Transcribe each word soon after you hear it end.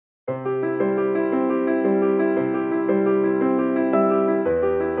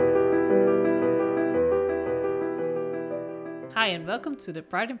welcome to the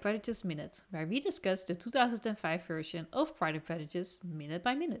Pride and Prejudice Minute, where we discuss the 2005 version of Pride and Prejudice minute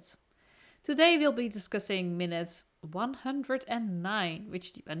by minute. Today we'll be discussing minute 109,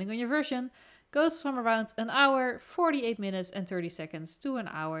 which, depending on your version, goes from around an hour, 48 minutes and 30 seconds to an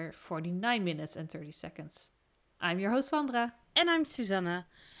hour, 49 minutes and 30 seconds. I'm your host Sandra. And I'm Susanna.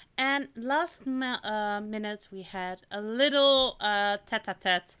 And last minute we had a little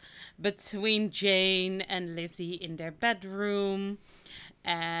tete-a-tete between Jane and Lizzie in their bedroom.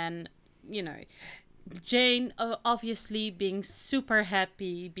 And, Jane obviously being super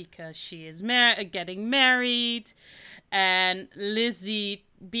happy because she is getting married. And Lizzie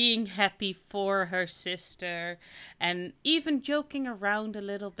being happy for her sister. And even joking around a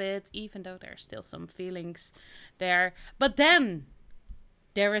little bit, even though there's still some feelings there. But then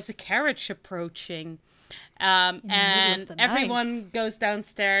there is a carriage approaching, and everyone goes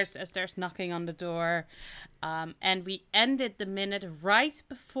downstairs as there's knocking on the door. And we ended the minute right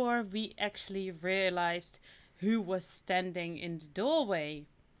before we actually realized who was standing in the doorway.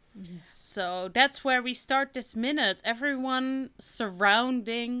 Yes. So that's where we start this minute. Everyone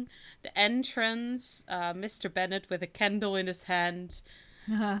surrounding the entrance, Mr. Bennet with a candle in his hand,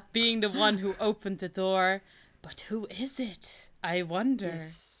 being the one who opened the door. But who is it? I wonder.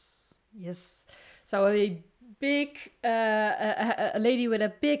 Yes. So a big, a lady with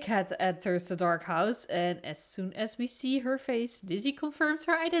a big hat enters the dark house, and as soon as we see her face, Lizzie confirms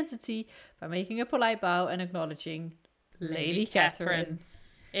her identity by making a polite bow and acknowledging Lady Catherine.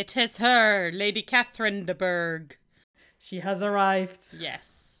 It is her, Lady Catherine de Bourgh. She has arrived.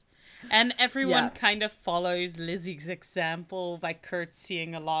 Yes. And everyone kind of follows Lizzie's example by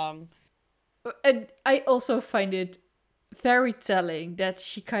curtsying along. And I also find it very telling that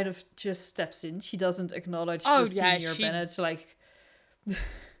she kind of just steps in. She doesn't acknowledge the senior Bennet.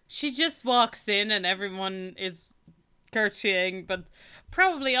 She just walks in and everyone is curtsying, but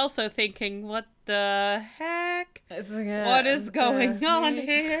probably also thinking, what the heck? What is going on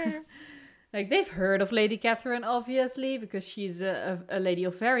here? Like, they've heard of Lady Catherine, obviously, because she's a lady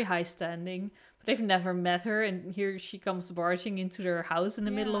of very high standing. But they've never met her, and here she comes barging into their house in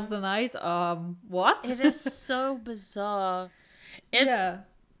the middle of the night. What? It is so bizarre. It's,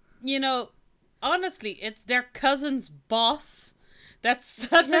 honestly, it's their cousin's boss that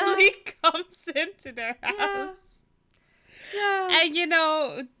suddenly comes into their house. Yeah.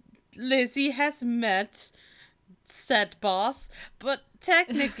 And, Lizzie has met said boss, but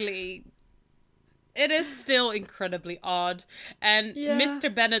technically it is still incredibly odd. And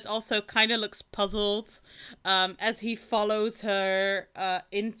Mr. Bennet also kind of looks puzzled as he follows her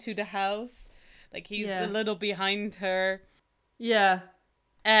into the house. Like, he's a little behind her. Yeah.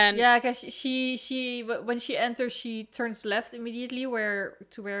 And because she when she enters, she turns left immediately where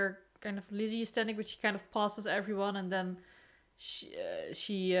kind of Lizzie is standing, but she kind of passes everyone, and then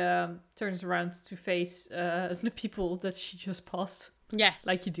she turns around to face the people that she just passed. Yes.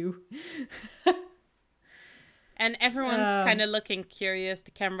 Like you do. And everyone's kind of looking curious. The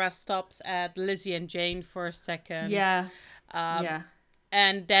camera stops at Lizzie and Jane for a second.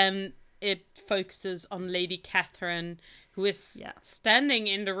 And then it focuses on Lady Catherine, who is standing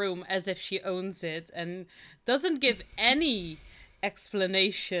in the room as if she owns it and doesn't give any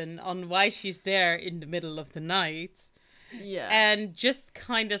explanation on why she's there in the middle of the night. Yeah. And just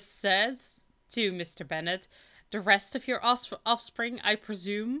kind of says to Mr. Bennet, the rest of your offspring, I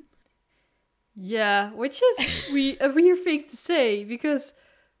presume. Yeah, which is a weird thing to say, because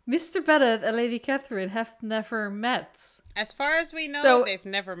Mr. Bennet and Lady Catherine have never met. As far as we know, they've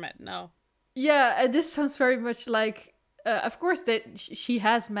never met, no. Yeah, and this sounds very much like, of course, that she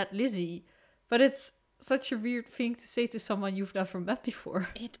has met Lizzie, but it's such a weird thing to say to someone you've never met before.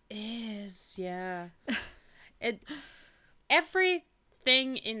 It is, yeah.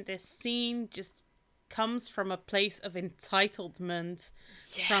 Everything in this scene just comes from a place of entitlement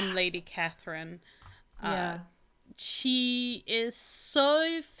from Lady Catherine. She is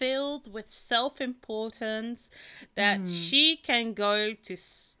so filled with self-importance that she can go to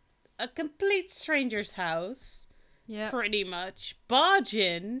a complete stranger's house, pretty much, barge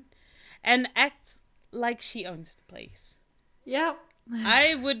in, and act like she owns the place. Yeah.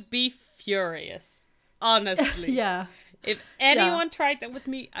 I would be furious, honestly. If anyone tried that with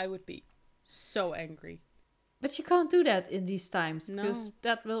me, I would be so angry. But you can't do that in these times, because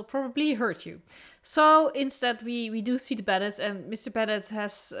that will probably hurt you. So instead, we do see the Bennets, and Mr. Bennet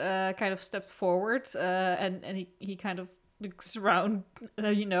has kind of stepped forward, and he kind of looks around,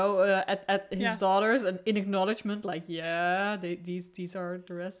 at his daughters, and in acknowledgement, like, these are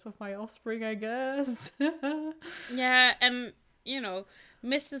the rest of my offspring, I guess. And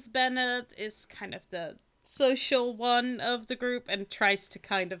Mrs. Bennet is kind of the social one of the group and tries to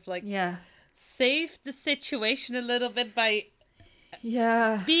kind of like Yeah. save the situation a little bit by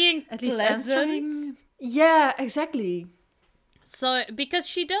Yeah. being At least pleasant. answering. Yeah, exactly. So, because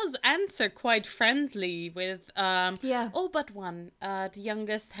she does answer quite friendly with, Yeah. oh, but one, the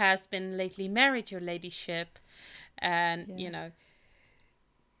youngest has been lately married, your ladyship. And, Yeah. you know,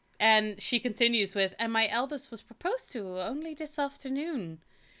 and she continues with, and my eldest was proposed to only this afternoon.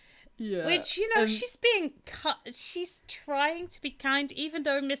 Yeah. Which, you know, And she's being, she's trying to be kind, even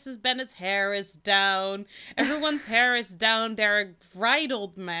though Mrs. Bennet's hair is down. Everyone's hair is down. They're a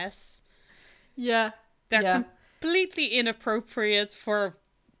bridal mess. yeah. They're Yeah. completely inappropriate for,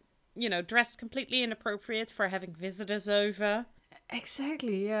 you know, dressed completely inappropriate for having visitors over.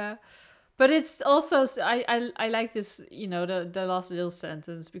 Exactly, yeah. But it's also I like this, the last little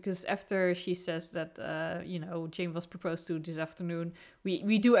sentence, because after she says that Jane was proposed to this afternoon,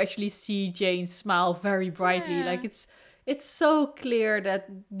 we do actually see Jane smile very brightly. Yeah. Like it's so clear that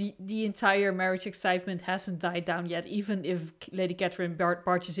the entire marriage excitement hasn't died down yet, even if Lady Catherine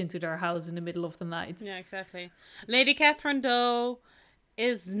barges into their house in the middle of the night. Yeah, exactly. Lady Catherine, though,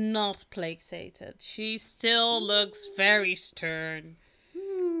 is not plague-sated. She still looks very stern.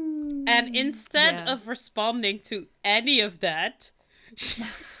 And instead Yeah. of responding to any of that,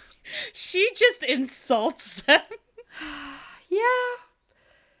 she just insults them. Yeah.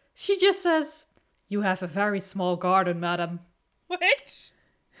 She just says, "You have a very small garden, madam." Which,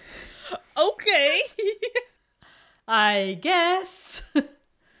 okay. I guess.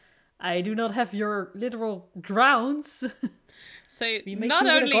 I do not have your literal grounds. So We make not do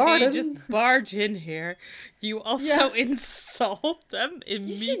with a only do you garden. just barge in here, you also Yeah. insult them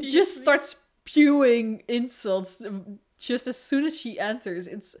immediately. She just starts spewing insults just as soon as she enters.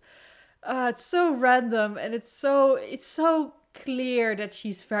 It's so random, and it's so clear that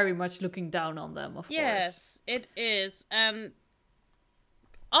she's very much looking down on them, of course. Yes, it is. And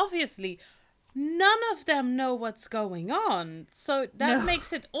obviously, none of them know what's going on. So that No.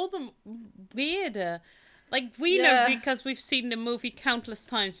 makes it all the weirder. Like, we know Yeah. because we've seen the movie countless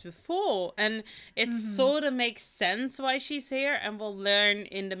times before, and it sort of makes sense why she's here, and we'll learn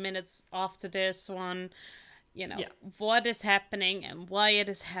in the minutes after this one, Yeah. what is happening and why it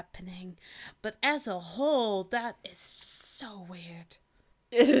is happening. But as a whole, that is so weird.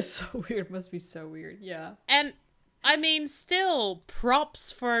 It is so weird. Must be so weird. Yeah. And I mean, still props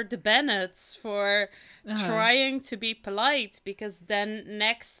for the Bennets for trying to be polite, because then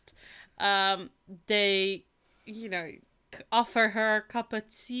next they, offer her a cup of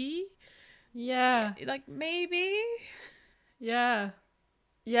tea. Yeah. Like, maybe. Yeah.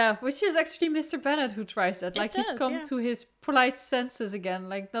 Yeah, which is actually Mr. Bennet who tries that. Like, he's does, come yeah. to his polite senses again.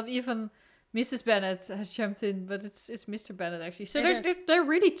 Like, not even Mrs. Bennet has jumped in, but it's Mr. Bennet actually. So they're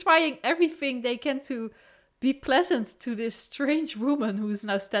really trying everything they can to be pleasant to this strange woman who's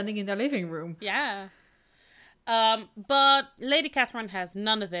now standing in their living room. Yeah. But Lady Catherine has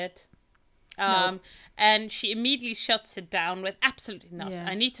none of it. No. And she immediately shuts it down with, absolutely not. Yeah.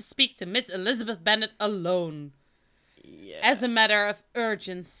 I need to speak to Miss Elizabeth Bennet alone. Yeah. As a matter of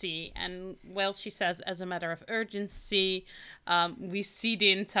urgency. And, well, she says, as a matter of urgency, we see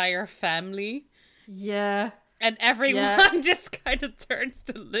the entire family. Yeah. And everyone just kind of turns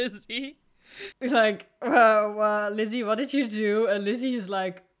to Lizzie. Like, Lizzie, what did you do? And Lizzie is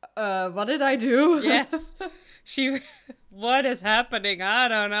like, what did I do? Yes. What is happening? I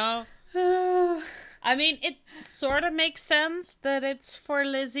don't know. I mean, it sort of makes sense that it's for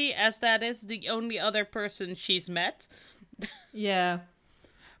Lizzie, as that is the only other person she's met. Yeah.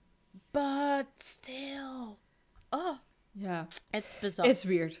 But still. Oh. Yeah. It's bizarre. It's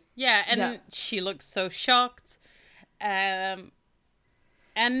weird. Yeah, and she looks so shocked. And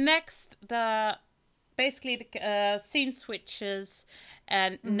next, the scene switches,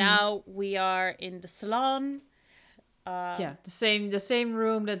 and now we are in the salon. Yeah, the same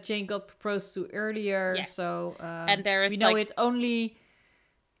room that Jane got proposed to earlier. Yes. So and there is we know it only.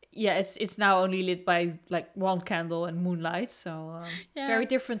 Yeah, it's now only lit by like one candle and moonlight. So very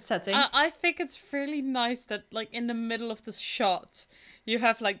different setting. I think it's really nice that, like, in the middle of the shot, you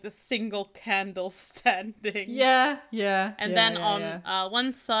have like the single candle standing. Yeah. And then on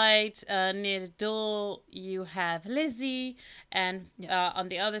one side, near the door, you have Lizzie, and on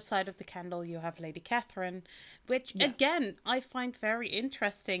the other side of the candle, you have Lady Catherine, which, again, I find very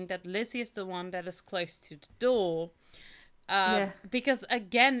interesting that Lizzie is the one that is close to the door. Because,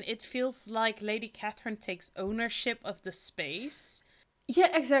 again, it feels like Lady Catherine takes ownership of the space.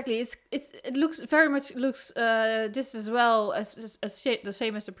 Yeah, exactly. It looks very much this as well as the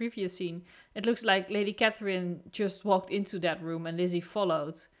same as the previous scene. It looks like Lady Catherine just walked into that room and Lizzie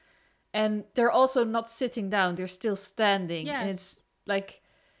followed, And they're also not sitting down, they're still standing. And Yes. it's like,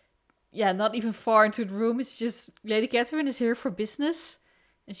 yeah, not even far into the room. It's just Lady Catherine is here for business.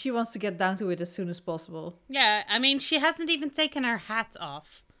 And she wants to get down to it as soon as possible. Yeah, I mean, she hasn't even taken her hat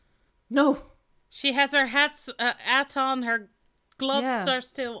off. No. She has her hat on, her gloves are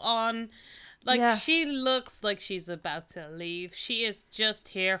still on. Like, she looks like she's about to leave. She is just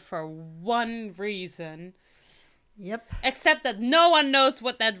here for one reason. Yep. Except that no one knows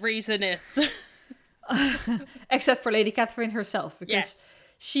what that reason is. Except for Lady Catherine herself. Because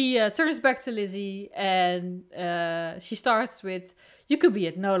she turns back to Lizzie and she starts with, "You could be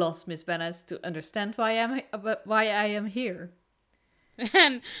at no loss, Miss Bennet, to understand why I am here."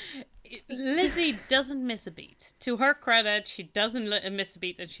 And Lizzie doesn't miss a beat. To her credit, she doesn't miss a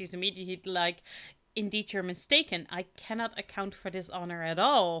beat, and she's immediately like, "Indeed, you're mistaken. I cannot account for this honor at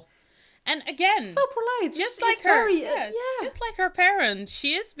all." And again, so polite, just like her, just like her parents,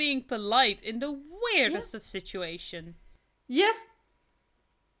 she is being polite in the weirdest of situations. Yeah,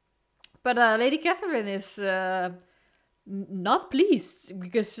 but Lady Catherine is not pleased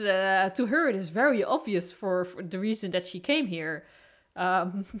because to her it is very obvious for the reason that she came here,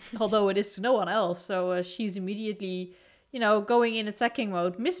 although it is to no one else. So she's immediately, going in attacking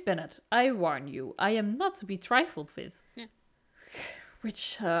mode. "Miss Bennet, I warn you, I am not to be trifled with." Yeah.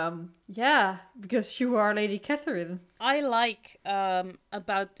 Which, because you are Lady Catherine. I like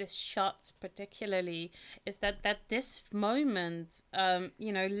about this shot particularly is that at this moment,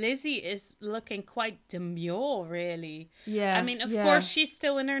 Lizzie is looking quite demure, really. Yeah. I mean, of course, she's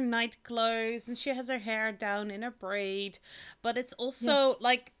still in her night clothes and she has her hair down in a braid, but it's also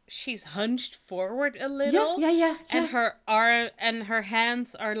like she's hunched forward a little. Yeah. And her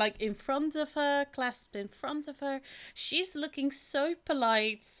hands are like in front of her, clasped in front of her. She's looking so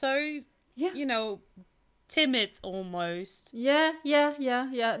polite, so timid almost. Yeah.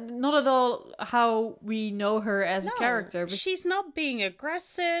 Not at all how we know her as a character. But she's not being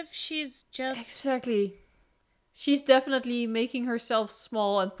aggressive. She's just... Exactly. She's definitely making herself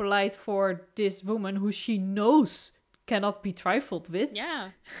small and polite for this woman who she knows cannot be trifled with.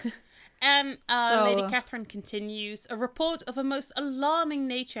 Yeah. And Lady Catherine continues, "A report of a most alarming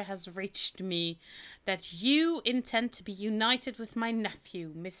nature has reached me, that you intend to be united with my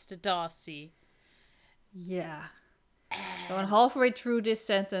nephew, Mr. Darcy." Yeah. So halfway through this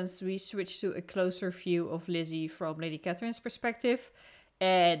sentence, we switch to a closer view of Lizzie from Lady Catherine's perspective,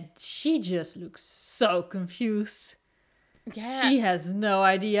 and she just looks so confused. Yeah. She has no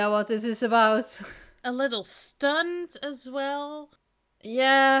idea what this is about. A little stunned as well.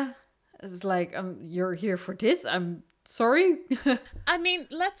 Yeah. It's like, you're here for this? I'm sorry. I mean,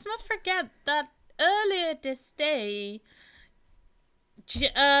 let's not forget that earlier this day,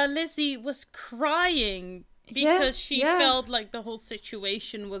 Lizzie was crying because she felt like the whole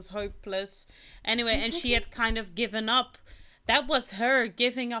situation was hopeless. Anyway, and she had kind of given up. That was her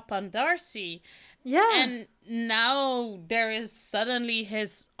giving up on Darcy. Yeah. And now there is suddenly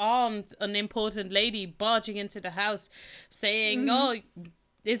his aunt, an important lady, barging into the house saying, "Oh,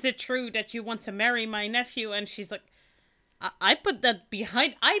 is it true that you want to marry my nephew?" And she's like, I put that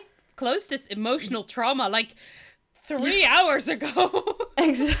behind. I closed this emotional trauma like 3 hours ago.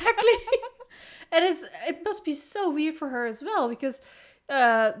 Exactly. And it must be so weird for her as well, because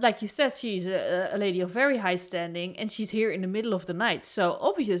like you said, she's a lady of very high standing, and she's here in the middle of the night. So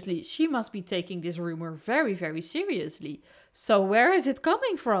obviously she must be taking this rumor very, very seriously. So where is it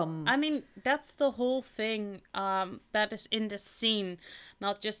coming from? I mean, that's the whole thing that is in this scene,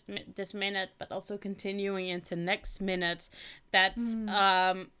 not just this minute, but also continuing into next minute, that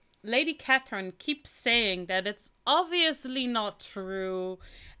Lady Catherine keeps saying that it's obviously not true,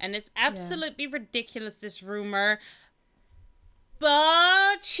 and it's absolutely ridiculous, this rumor.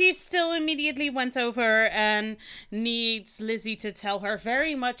 But she still immediately went over and needs Lizzie to tell her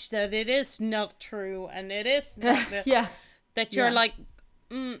very much that it is not true, and it is not that you're like,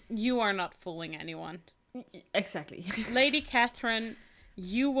 you are not fooling anyone. Exactly. Lady Catherine,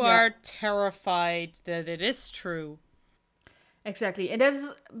 you are terrified that it is true. Exactly. And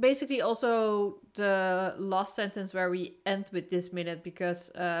that's basically also the last sentence where we end with this minute,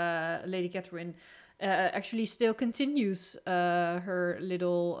 because Lady Catherine actually still continues her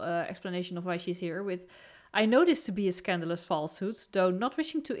little explanation of why she's here with, "I know this to be a scandalous falsehood, though not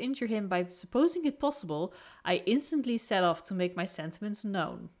wishing to injure him by supposing it possible, I instantly set off to make my sentiments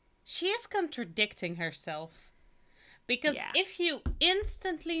known." She is contradicting herself. Because if you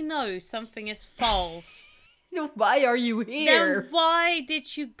instantly know something is false... Why are you here? Then why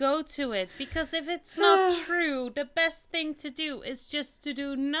did you go to it? Because if it's not true, the best thing to do is just to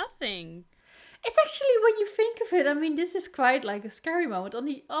do nothing. It's actually, when you think of it, I mean, this is quite like a scary moment. On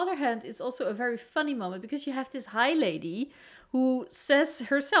the other hand, it's also a very funny moment because you have this high lady who says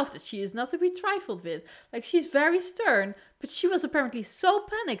herself that she is not to be trifled with. Like, she's very stern, but she was apparently so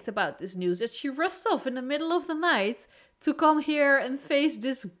panicked about this news that she rushed off in the middle of the night to come here and face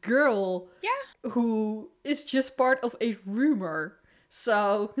this girl. Yeah. Who is just part of a rumor.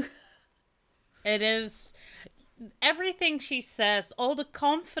 So It is everything she says, all the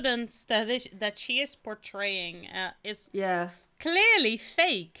confidence that she is portraying is clearly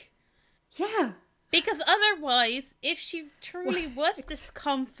fake. Yeah. Because otherwise, if she truly was this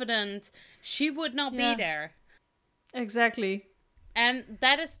confident, she would not be there. Exactly. And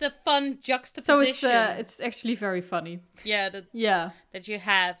that is the fun juxtaposition. So it's actually very funny. Yeah, that you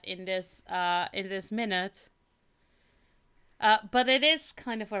have in this minute. But it is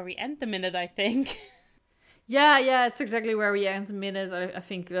kind of where we end the minute, I think. Yeah, it's exactly where we end the minute. I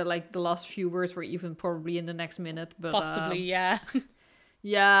think like the last few words were even probably in the next minute, but possibly, yeah.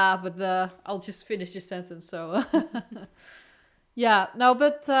 Yeah, but I'll just finish this sentence. So yeah, no,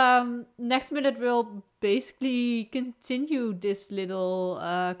 but next minute we'll basically continue this little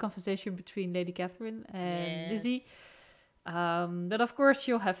conversation between Lady Catherine and Lizzie. But of course,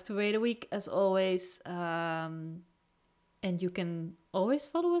 you'll have to wait a week, as always. And you can always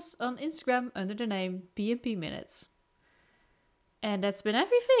follow us on Instagram under the name PMP Minutes. And that's been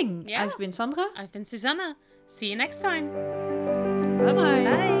everything. Yeah. I've been Sandra. I've been Susanna. See you next time. Bye-bye.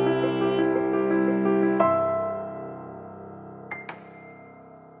 Bye.